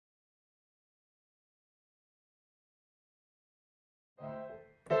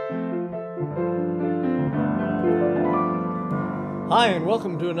Hi, and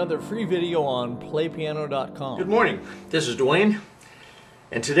welcome to another free video on playpiano.com. Good morning, this is Dwayne,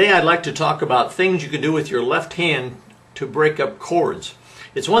 and today I'd like to talk about things you can do with your left hand to break up chords.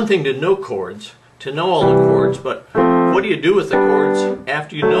 It's one thing to know chords, to know all the chords, but what do you do with the chords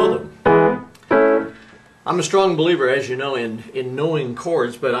after you know them? I'm a strong believer, as you know, in knowing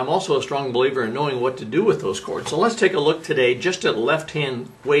chords, but I'm also a strong believer in knowing what to do with those chords. So let's take a look today just at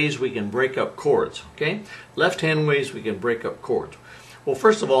left-hand ways we can break up chords, okay? Left-hand ways we can break up chords. Well,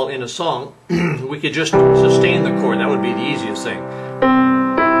 first of all, in a song, we could just sustain the chord. That would be the easiest thing.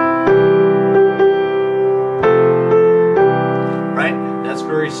 Right? That's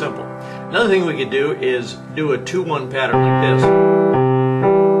very simple. Another thing we could do is do a 2-1 pattern like this.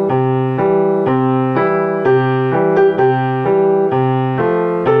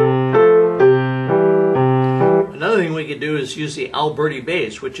 Another thing we could do is use the Alberti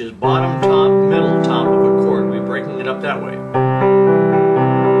bass, which is bottom, top, middle, top of a chord. We're breaking it up that way.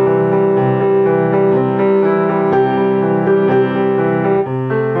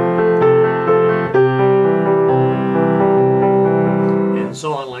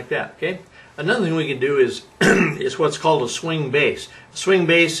 So on like that, okay? Another thing we can do is is what's called a swing bass. A swing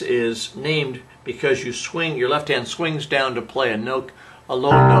bass is named because you swing, your left hand swings down to play a note, a low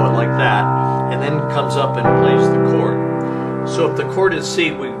note like that, and then comes up and plays the chord. So if the chord is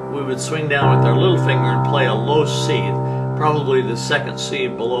C, we would swing down with our little finger and play a low C, probably the second C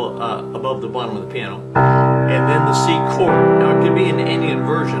below, above the bottom of the piano, and then the C chord. Now it could be in any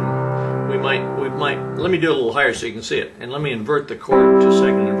inversion. We might, let me do it a little higher so you can see it, and let me invert the chord to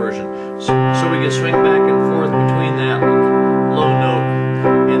second inversion. So we can swing back and forth between that low note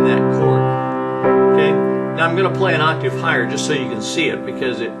and that chord. Okay? Now I'm going to play an octave higher just so you can see it,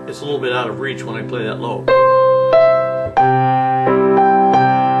 because it's a little bit out of reach when I play that low.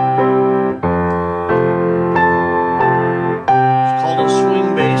 It's called a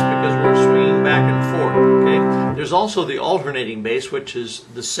swing bass because we're swinging back and forth. Okay? There's also the alternating bass, which is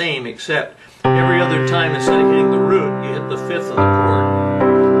the same, except every other time instead of hitting the root, you hit the fifth of the chord.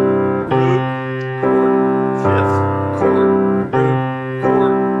 Root, chord, fifth, chord, root,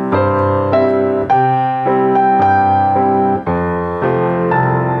 chord.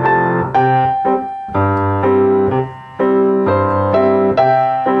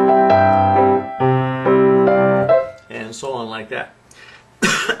 And so on like that.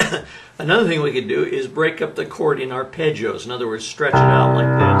 Another thing we could do is break up the chord in arpeggios. In other words, stretch it out like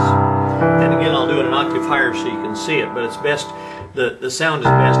this. And again, I'll do it an octave higher so you can see it, but it's best, the sound is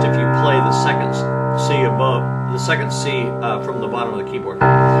best if you play the second C above, the second C from the bottom of the keyboard.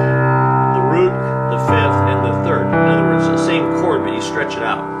 The root, the fifth, and the third. In other words, the same chord, but you stretch it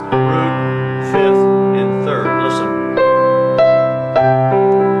out. Root, fifth, and third. Listen.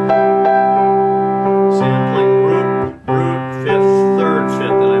 See, I'm playing root, fifth, third,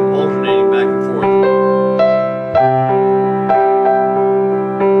 fifth, and I'm alternating back and forth.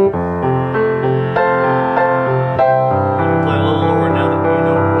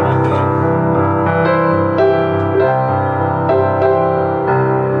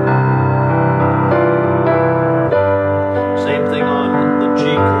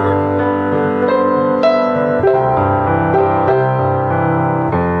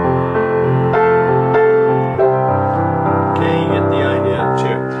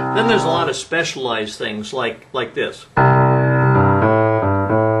 Then there's a lot of specialized things like this. We're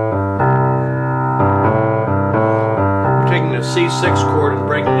taking the C6 chord and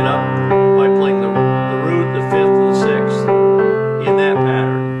breaking it up by playing the root, the fifth, and the sixth in that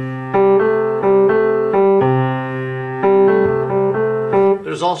pattern.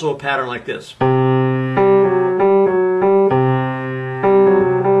 There's also a pattern like this.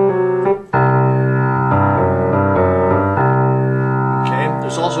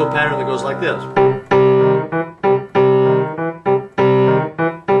 There's also a pattern that goes like this.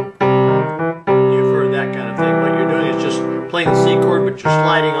 You've heard that kind of thing. What you're doing is just playing the C chord, but you're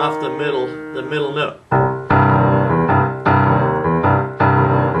sliding off the middle note.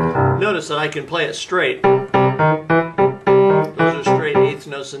 Notice that I can play it straight. Those are straight eighth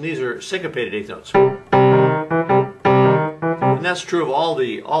notes, and these are syncopated eighth notes. And that's true of all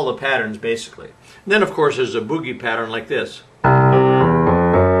the patterns, basically. And then, of course, there's a boogie pattern like this.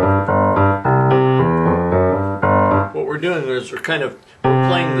 What we're doing is we're playing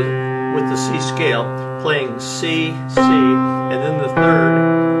with the C scale, playing C, C, and then the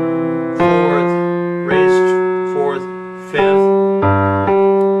third, fourth, raised, fourth, fifth.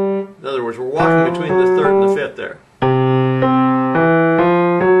 In other words, we're walking between the third and the fifth there.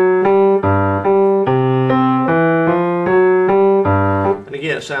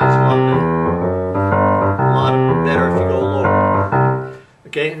 it sounds a lot better if you go lower.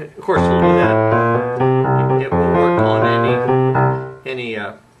 Okay, of course you'll do that. It will work on any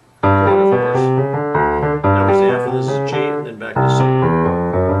chord, of course. That was the F, and this is G, and then back to C.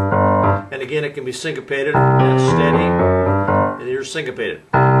 And again, it can be syncopated. That's steady, and you're syncopated.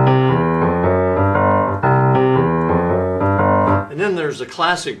 And then there's the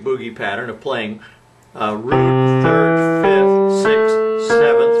classic boogie pattern of playing root, third, fifth, sixth,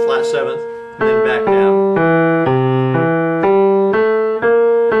 seventh, flat seventh, and then back down.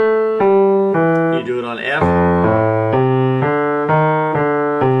 You do it on F,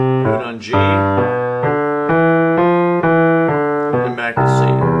 do it on G, and back to C.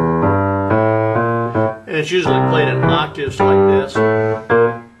 And it's usually played in octaves like this,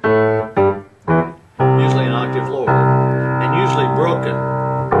 usually an octave lower, and usually broken.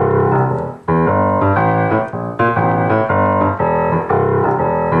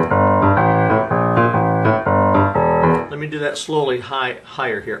 Let me do that slowly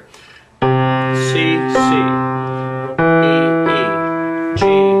higher here. C, C, E, E, G,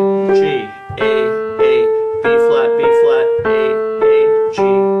 G, A, B flat, A, G,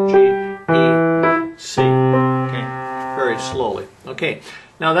 E, C. Okay, very slowly. Okay,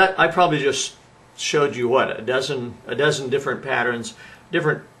 now that I probably just showed you what, a dozen different patterns,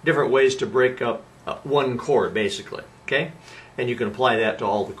 different ways to break up one chord basically. Okay, and you can apply that to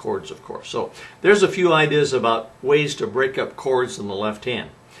all the chords, of course. So there's a few ideas about ways to break up chords in the left hand.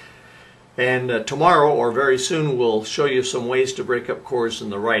 And tomorrow or very soon we'll show you some ways to break up chords in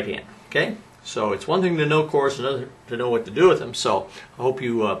the right hand. Okay, so it's one thing to know chords, another to know what to do with them. So I hope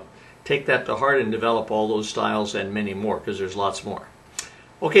you take that to heart and develop all those styles and many more, because there's lots more.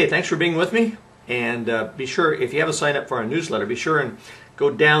 Okay, thanks for being with me. And be sure, if you haven't signed up for our newsletter, be sure and go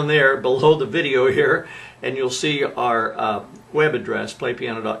down there below the video here, and you'll see our web address,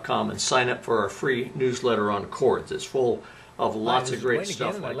 playpiano.com, and sign up for our free newsletter on chords. It's full of lots of great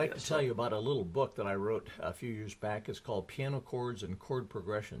stuff like that. I'd like to tell you about a little book that I wrote a few years back. It's called Piano Chords and Chord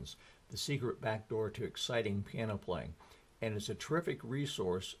Progressions, The Secret Backdoor to Exciting Piano Playing. And it's a terrific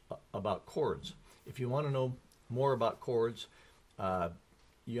resource about chords. If you want to know more about chords,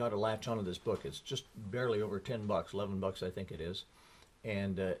 you ought to latch onto this book. It's just barely over 10 bucks, 11 bucks I think it is.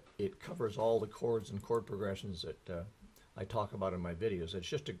 And it covers all the chords and chord progressions that I talk about in my videos. It's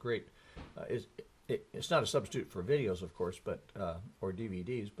just a great, it's not a substitute for videos, of course, but or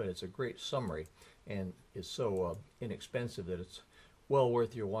DVDs, but it's a great summary, and it's so inexpensive that it's well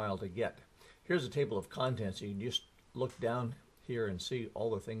worth your while to get. Here's a table of contents. You can just look down here and see all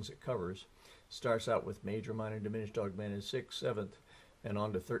the things it covers. Starts out with major, minor, diminished, augmented, 6th, 7th, and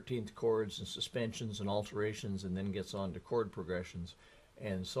on to 13th chords and suspensions and alterations, and then gets on to chord progressions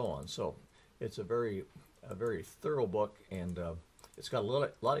and so on. So it's a very thorough book, and it's got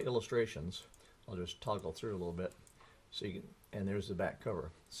a lot of illustrations. I'll just toggle through a little bit, so you can, and there's the back cover.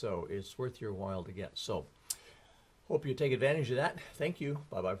 So it's worth your while to get. So hope you take advantage of that. Thank you.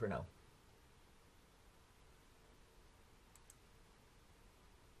 Bye-bye for now.